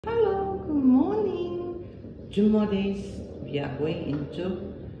2 more days, we are going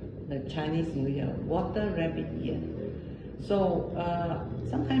into the Chinese New Year, Water Rabbit Year. So,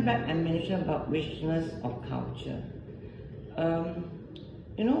 some time back I mentioned about richness of culture.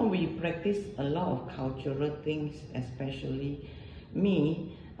 You know, we practice a lot of cultural things, especially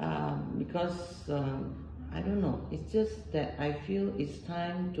me, because I don't know, it's just that I feel it's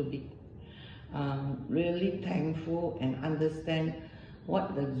time to be really thankful and understand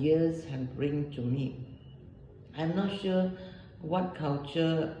what the years have bring to me. I'm not sure what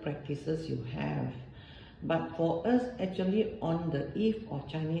culture practices you have, but for us, actually, on the eve of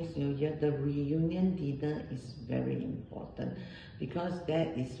Chinese New Year, the reunion dinner is very important, because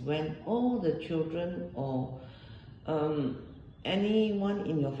that is when all the children or anyone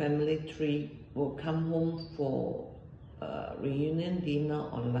in your family tree will come home for reunion dinner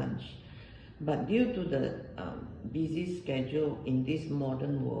or lunch. But due to the busy schedule in this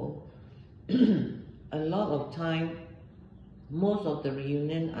modern world, a lot of time, most of the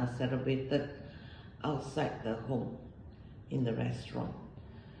reunion are celebrated outside the home, in the restaurant.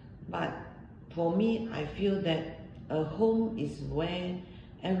 But for me, I feel that a home is where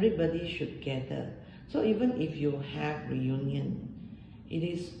everybody should gather. So even if you have reunion, it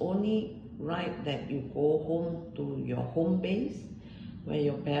is only right that you go home to your home base, where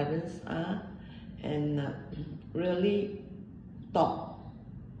your parents are, and really talk,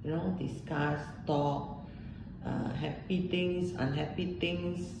 you know, discuss, talk, happy things, unhappy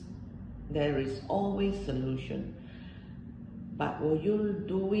things. There is always solution. But will you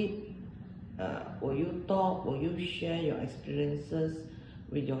do it? Will you talk? Will you share your experiences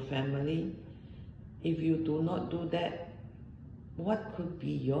with your family? If you do not do that, what could be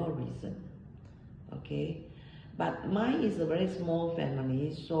your reason? Okay, but mine is a very small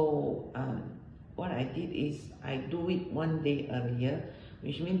family, so what I did is I do it one day earlier,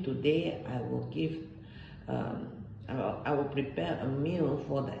 which means today I will give, I will prepare a meal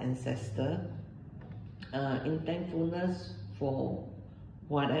for the ancestor in thankfulness for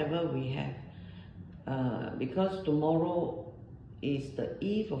whatever we have, because tomorrow is the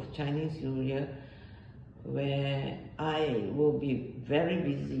eve of Chinese New Year, where I will be very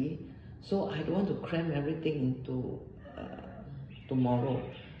busy, so I don't want to cram everything into tomorrow,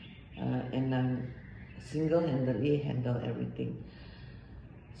 and I'm single-handedly handle everything.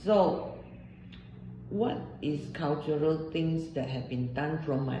 So what is cultural things that have been done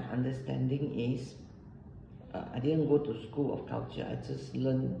from my understanding is, I didn't go to school of culture, I just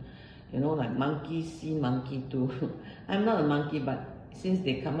learned, you know, like monkey see, monkey do. I'm not a monkey, but since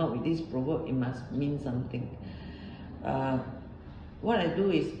they come up with this proverb, it must mean something. What I do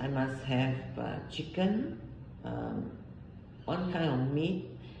is I must have chicken, one kind of meat,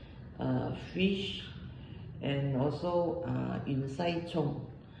 fish, and also inside chong,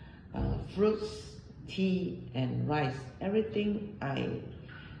 fruits, tea, and rice. Everything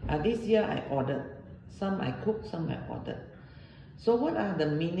this year I ordered. Some I cooked, some I ordered. So what are the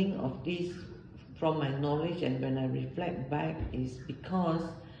meaning of this from my knowledge, and when I reflect back, is because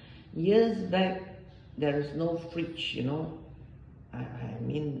years back there is no fridge, you know. I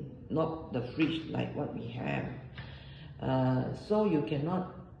mean, not the fridge like what we have. So you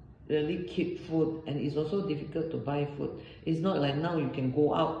cannot really keep food, and it's also difficult to buy food. It's not like now you can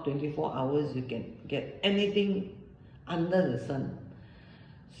go out 24 hours, you can get anything under the sun.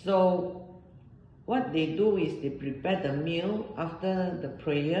 So what they do is they prepare the meal after the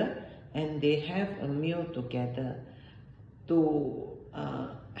prayer, and they have a meal together to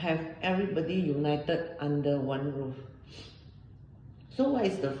have everybody united under one roof. So what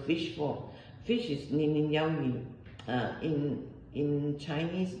is the fish for? Fish is nin yao yi. In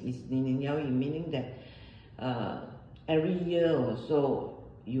Chinese is nin yao yi, meaning that every year or so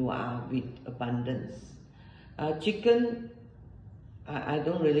you are with abundance. Chicken, I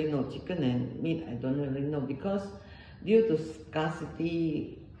don't really know. Chicken and meat, I don't really know, because due to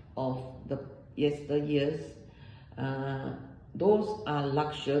scarcity of the yesteryears, those are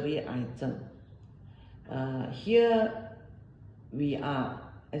luxury items. Here we are,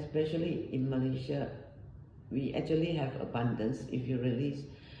 especially in Malaysia, we actually have abundance if you really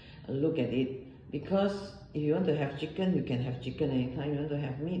look at it. Because if you want to have chicken, you can have chicken anytime. You want to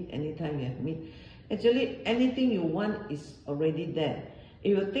have meat, anytime you have meat. Actually, anything you want is already there.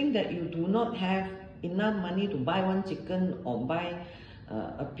 If you think that you do not have enough money to buy one chicken, or buy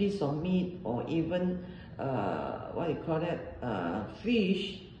a piece of meat, or even what you call that,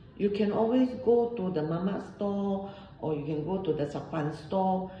 fish, you can always go to the mama store, or you can go to the sapan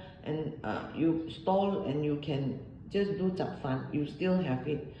store, and you stall, and you can just do chapfan. You still have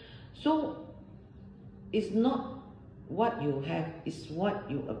it. So it's not what you have, it's what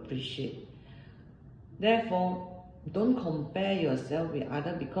you appreciate. Therefore, don't compare yourself with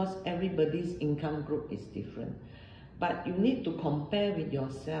others because everybody's income group is different. But you need to compare with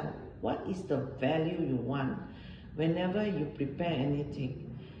yourself. What is the value you want whenever you prepare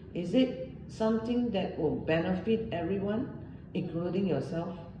anything? Is it something that will benefit everyone, including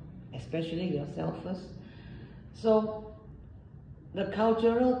yourself, especially yourself first? So the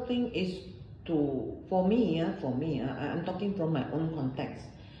cultural thing is for me, I'm talking from my own context.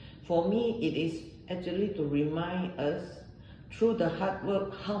 For me, it is actually to remind us through the hard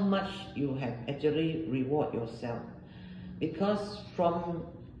work how much you have actually reward yourself. Because from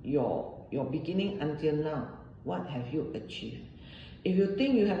your beginning until now, what have you achieved? If you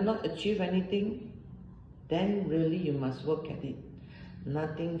think you have not achieved anything, then really you must work at it.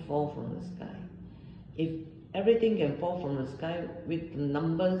 Nothing fall from the sky. If everything can fall from the sky with the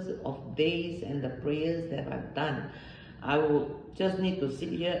numbers of days and the prayers that I've done, I will just need to sit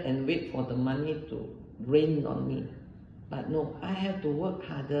here and wait for the money to rain on me. But no, I have to work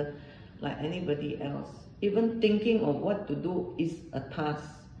harder like anybody else. Even thinking of what to do is a task.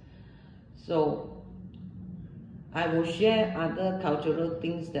 So I will share other cultural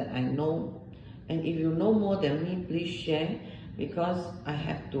things that I know. And if you know more than me, please share, because I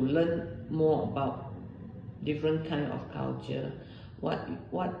have to learn more about different kind of culture. Why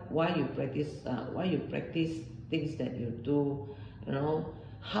you practice things that you do, you know,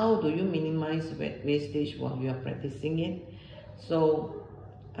 how do you minimize wastage while you are practicing it. So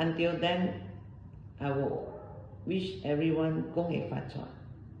until then, I will wish everyone Gong Hee Fatt Choy.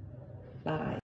 Bye.